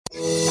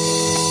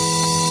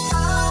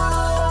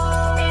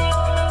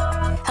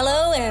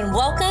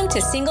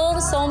to Single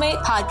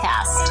Soulmate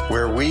Podcast,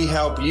 where we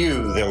help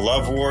you, the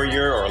love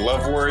warrior or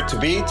love warrior to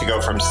be, to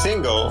go from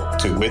single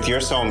to with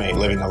your soulmate,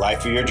 living the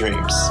life of your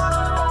dreams.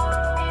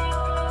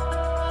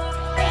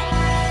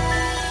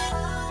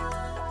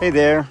 Hey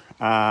there,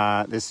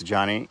 this is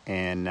Johnny,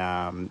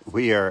 and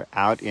we are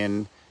out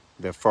in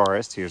the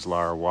forest. Here's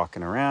Laura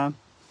walking around.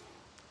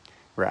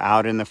 We're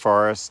out in the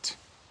forest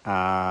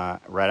right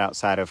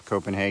outside of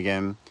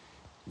Copenhagen,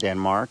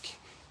 Denmark,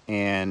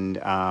 and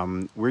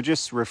we're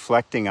just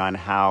reflecting on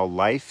how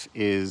life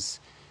is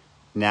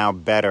now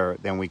better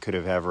than we could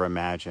have ever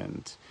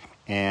imagined.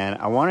 And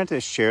I wanted to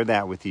share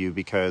that with you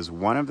because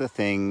one of the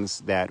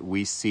things that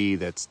we see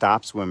that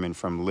stops women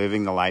from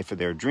living the life of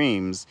their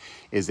dreams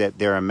is that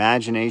their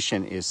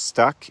imagination is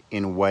stuck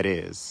in what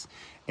is.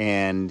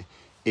 And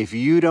if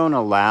you don't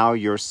allow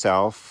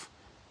yourself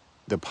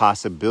the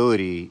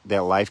possibility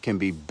that life can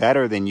be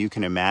better than you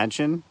can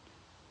imagine,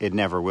 it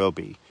never will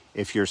be.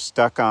 If you're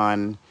stuck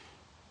on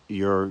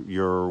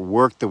your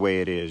work the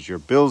way it is, your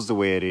bills the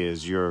way it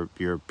is, your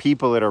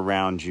people that are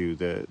around you,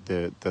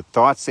 the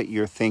thoughts that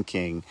you're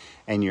thinking,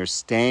 and you're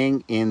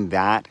staying in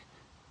that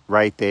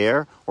right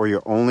there, or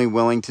you're only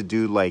willing to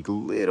do like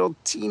little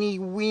teeny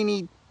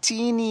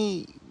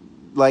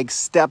like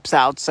steps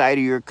outside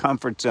of your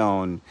comfort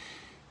zone,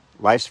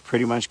 life's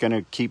pretty much going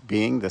to keep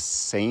being the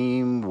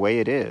same way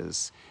it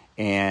is.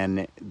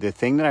 And the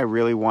thing that I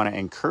really want to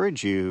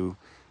encourage you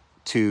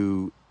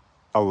to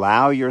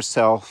allow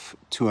yourself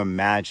to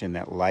imagine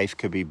that life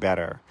could be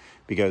better.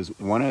 Because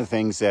one of the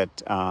things that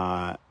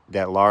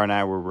Laura and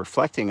I were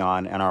reflecting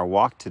on our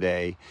walk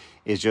today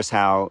is just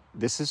how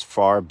this is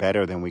far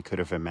better than we could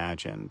have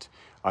imagined.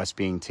 Us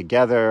being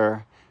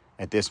together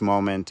at this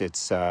moment,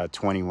 it's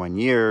 21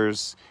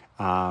 years.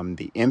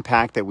 The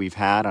impact that we've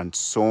had on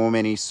so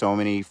many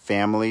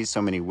families,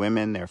 so many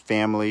women, their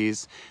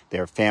families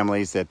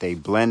that they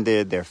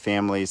blended, their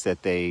families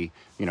that they,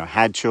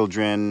 had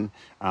children,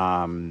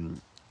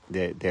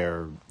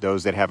 they're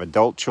those that have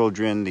adult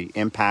children. The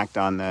impact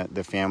on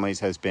the families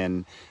has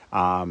been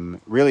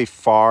really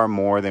far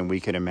more than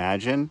we could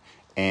imagine,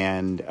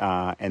 and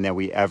that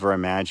we ever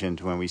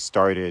imagined when we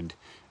started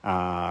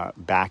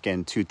back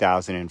in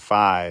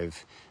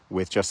 2005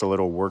 with just a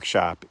little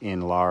workshop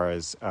in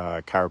Laura's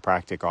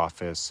chiropractic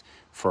office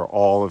for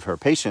all of her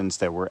patients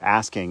that were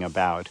asking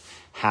about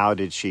how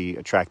did she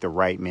attract the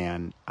right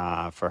man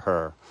for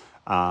her.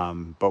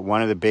 But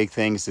one of the big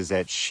things is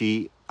that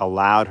she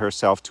allowed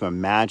herself to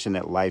imagine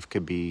that life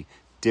could be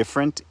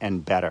different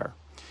and better.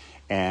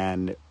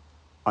 And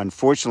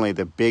unfortunately,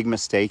 the big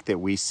mistake that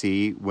we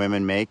see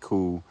women make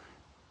who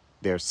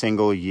they're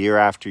single year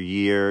after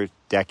year,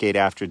 decade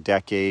after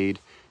decade,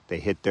 they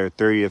hit their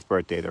 30th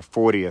birthday, their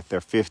 40th, their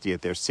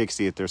 50th, their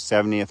 60th, their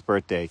 70th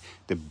birthday.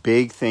 The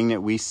big thing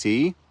that we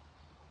see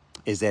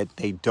is that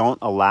they don't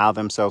allow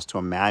themselves to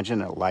imagine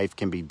that life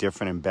can be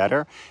different and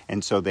better.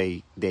 And so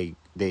they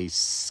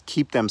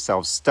keep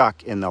themselves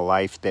stuck in the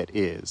life that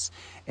is.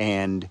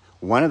 And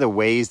one of the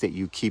ways that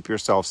you keep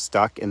yourself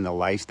stuck in the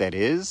life that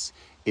is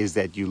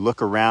that you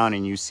look around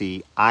and you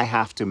see, I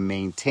have to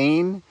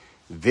maintain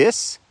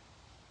this,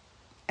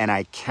 and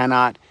I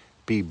cannot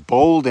be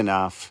bold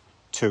enough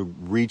to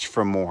reach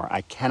for more.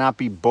 I cannot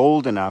be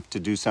bold enough to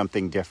do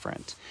something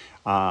different.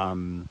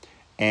 The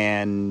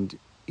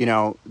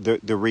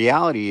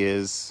reality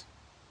is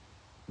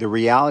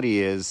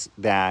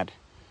that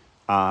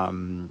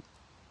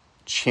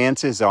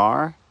chances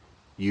are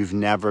you've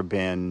never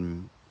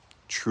been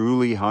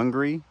truly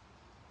hungry.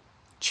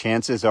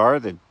 Chances are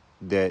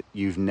that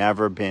you've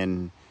never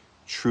been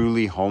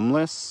truly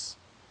homeless.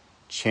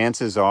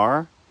 Chances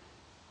are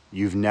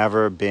you've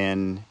never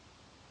been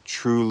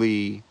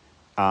truly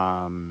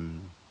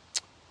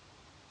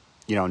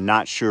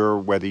not sure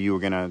whether you were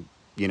going to,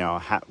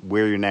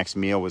 where your next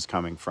meal was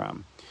coming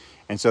from.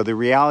 And so the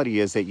reality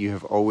is that you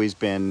have always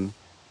been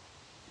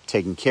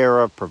taken care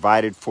of,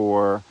 provided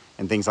for,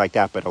 and things like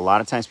that. But a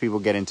lot of times people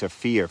get into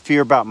fear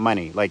about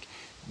money. Like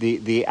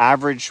the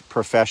average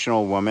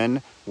professional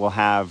woman will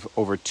have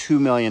over $2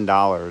 million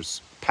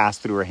pass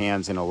through her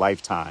hands in a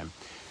lifetime.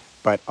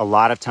 But a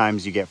lot of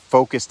times you get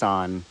focused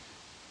on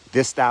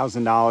this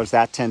 $1,000,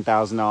 that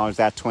 $10,000,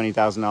 that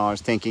 $20,000,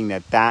 thinking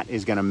that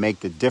is going to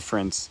make the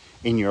difference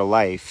in your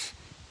life.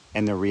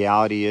 And the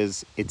reality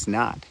is it's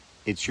not.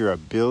 It's your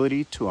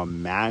ability to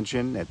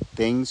imagine that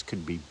things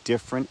could be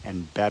different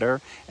and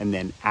better, and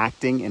then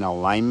acting in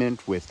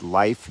alignment with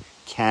life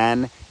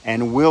can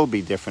and will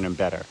be different and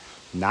better.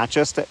 Not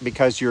just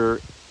because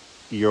you're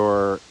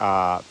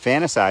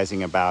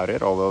fantasizing about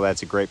it, although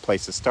that's a great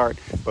place to start,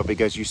 but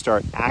because you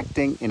start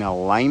acting in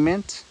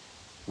alignment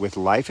with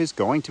life is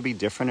going to be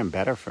different and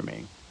better for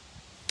me.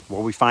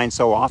 What we find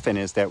so often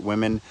is that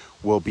women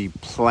will be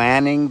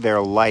planning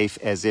their life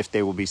as if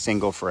they will be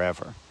single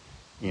forever.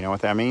 You know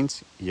what that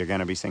means? You're going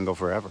to be single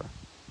forever.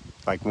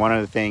 Like one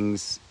of the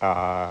things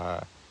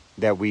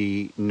that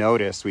we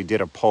noticed, we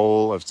did a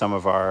poll of some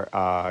of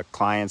our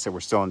clients that we're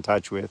still in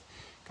touch with,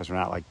 because we're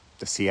not like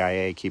the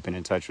CIA keeping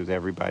in touch with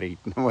everybody,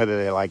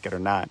 whether they like it or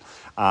not.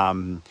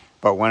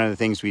 But one of the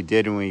things we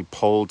did when we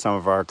polled some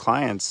of our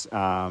clients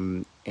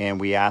and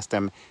we ask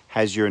them,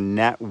 has your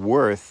net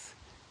worth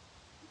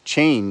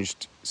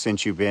changed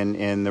since you've been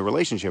in the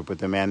relationship with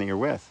the man that you're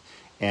with?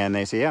 And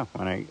they say, yeah,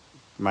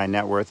 my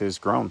net worth has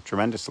grown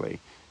tremendously,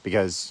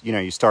 because,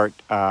 you start,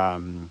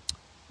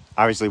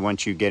 obviously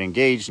once you get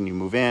engaged and you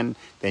move in,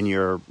 then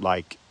you're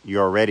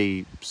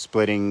already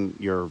splitting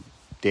your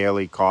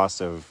daily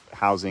costs of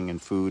housing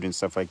and food and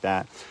stuff like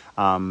that.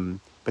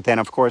 But then,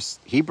 of course,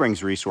 he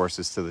brings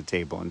resources to the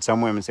table. And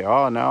some women say,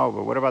 oh, no,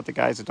 but what about the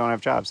guys that don't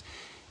have jobs?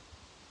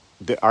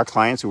 Our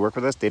clients who work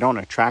with us, they don't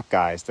attract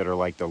guys that are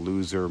like the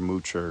loser,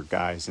 moocher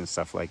guys and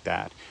stuff like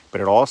that.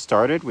 But it all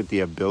started with the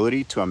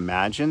ability to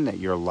imagine that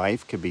your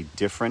life could be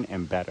different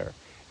and better.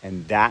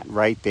 And that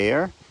right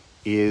there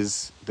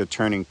is the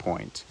turning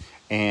point.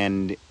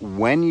 And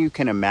when you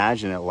can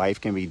imagine that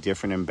life can be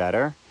different and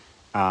better,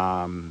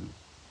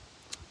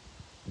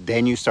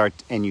 then you start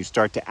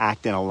to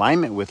act in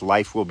alignment with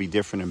life will be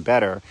different and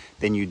better.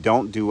 Then you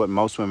don't do what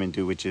most women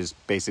do, which is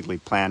basically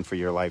plan for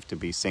your life to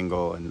be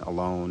single and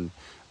alone,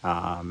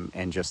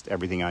 and just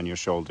everything on your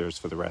shoulders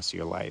for the rest of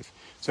your life.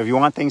 So if you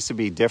want things to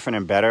be different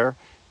and better,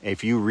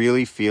 if you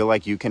really feel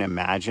like you can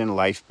imagine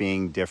life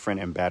being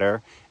different and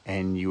better,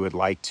 and you would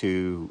like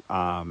to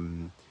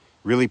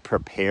really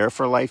prepare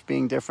for life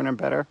being different and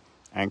better,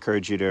 I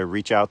encourage you to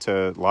reach out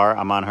to Laura.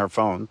 I'm on her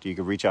phone. You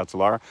can reach out to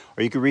Laura,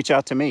 or you can reach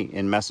out to me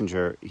in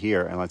Messenger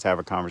here, and let's have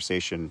a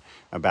conversation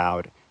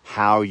about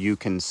how you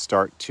can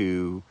start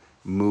to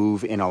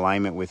move in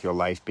alignment with your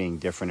life being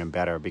different and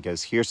better.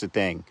 Because here's the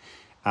thing.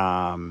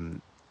 A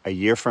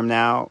year from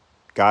now,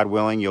 God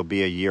willing, you'll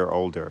be a year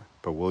older.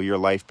 But will your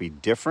life be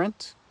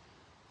different?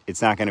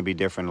 It's not going to be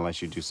different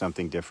unless you do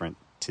something different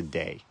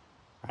today,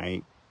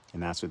 right?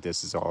 And that's what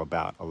this is all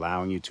about,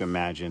 allowing you to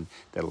imagine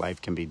that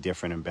life can be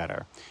different and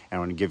better. And I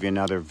want to give you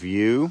another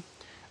view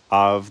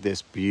of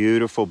this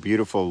beautiful,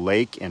 beautiful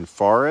lake and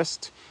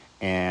forest.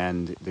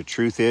 And the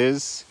truth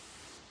is,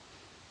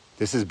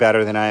 this is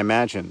better than I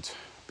imagined,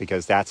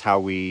 because that's how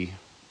we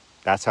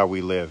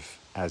live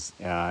as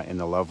in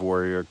the Love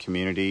Warrior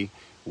community.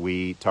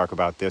 We talk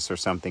about this or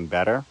something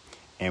better,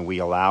 and we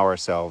allow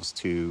ourselves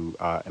to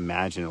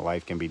imagine that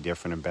life can be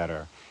different and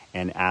better.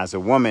 And as a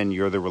woman,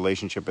 you're the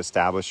relationship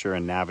establisher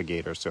and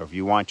navigator. So if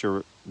you want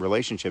your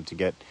relationship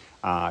to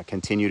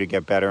continue to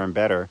get better and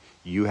better,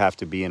 you have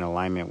to be in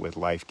alignment with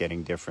life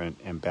getting different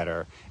and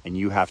better. And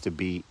you have to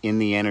be in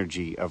the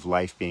energy of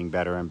life being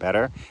better and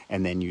better.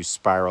 And then you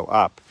spiral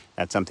up.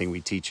 That's something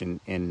we teach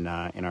in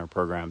our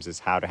programs,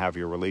 is how to have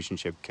your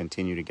relationship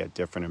continue to get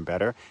different and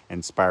better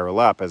and spiral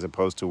up, as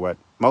opposed to what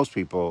most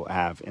people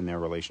have in their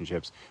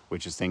relationships,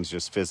 which is things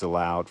just fizzle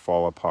out,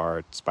 fall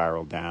apart,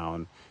 spiral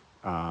down,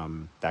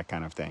 that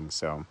kind of thing.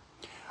 So,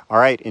 all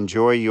right,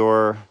 enjoy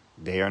your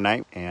day or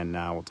night, and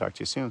we'll talk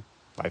to you soon.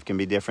 Life can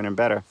be different and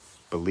better.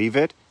 Believe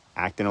it,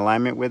 act in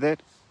alignment with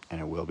it, and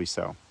it will be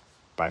so.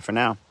 Bye for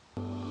now.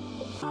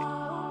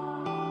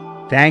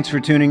 Thanks for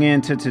tuning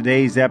in to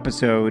today's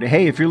episode.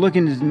 Hey, if you're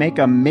looking to make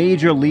a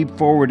major leap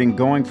forward in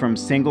going from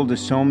single to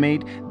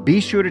soulmate, be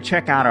sure to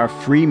check out our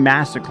free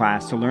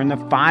masterclass to learn the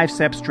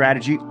 5-step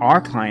strategy our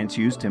clients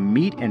use to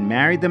meet and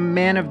marry the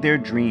man of their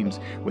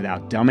dreams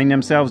without dumbing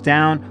themselves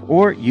down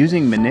or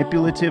using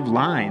manipulative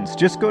lines.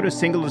 Just go to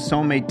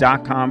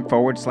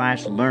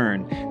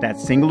singletosoulmate.com/learn.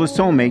 That's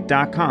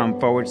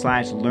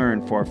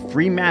singletosoulmate.com/learn for a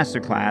free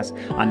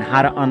masterclass on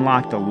how to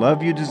unlock the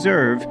love you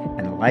deserve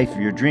and the life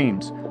of your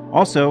dreams.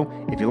 Also,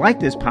 if you like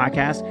this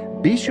podcast,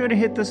 be sure to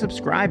hit the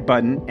subscribe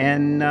button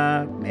and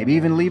maybe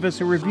even leave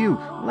us a review.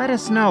 Let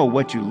us know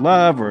what you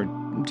love or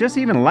just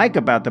even like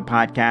about the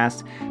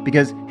podcast,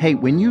 because, hey,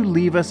 when you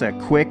leave us a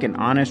quick and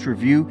honest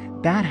review,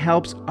 that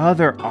helps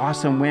other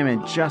awesome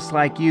women just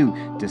like you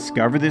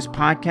discover this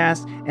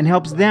podcast and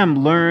helps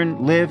them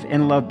learn, live,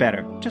 and love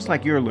better, just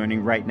like you're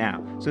learning right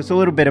now. So it's a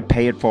little bit of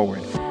pay it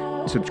forward.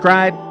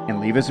 Subscribe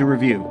and leave us a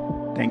review.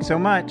 Thanks so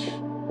much.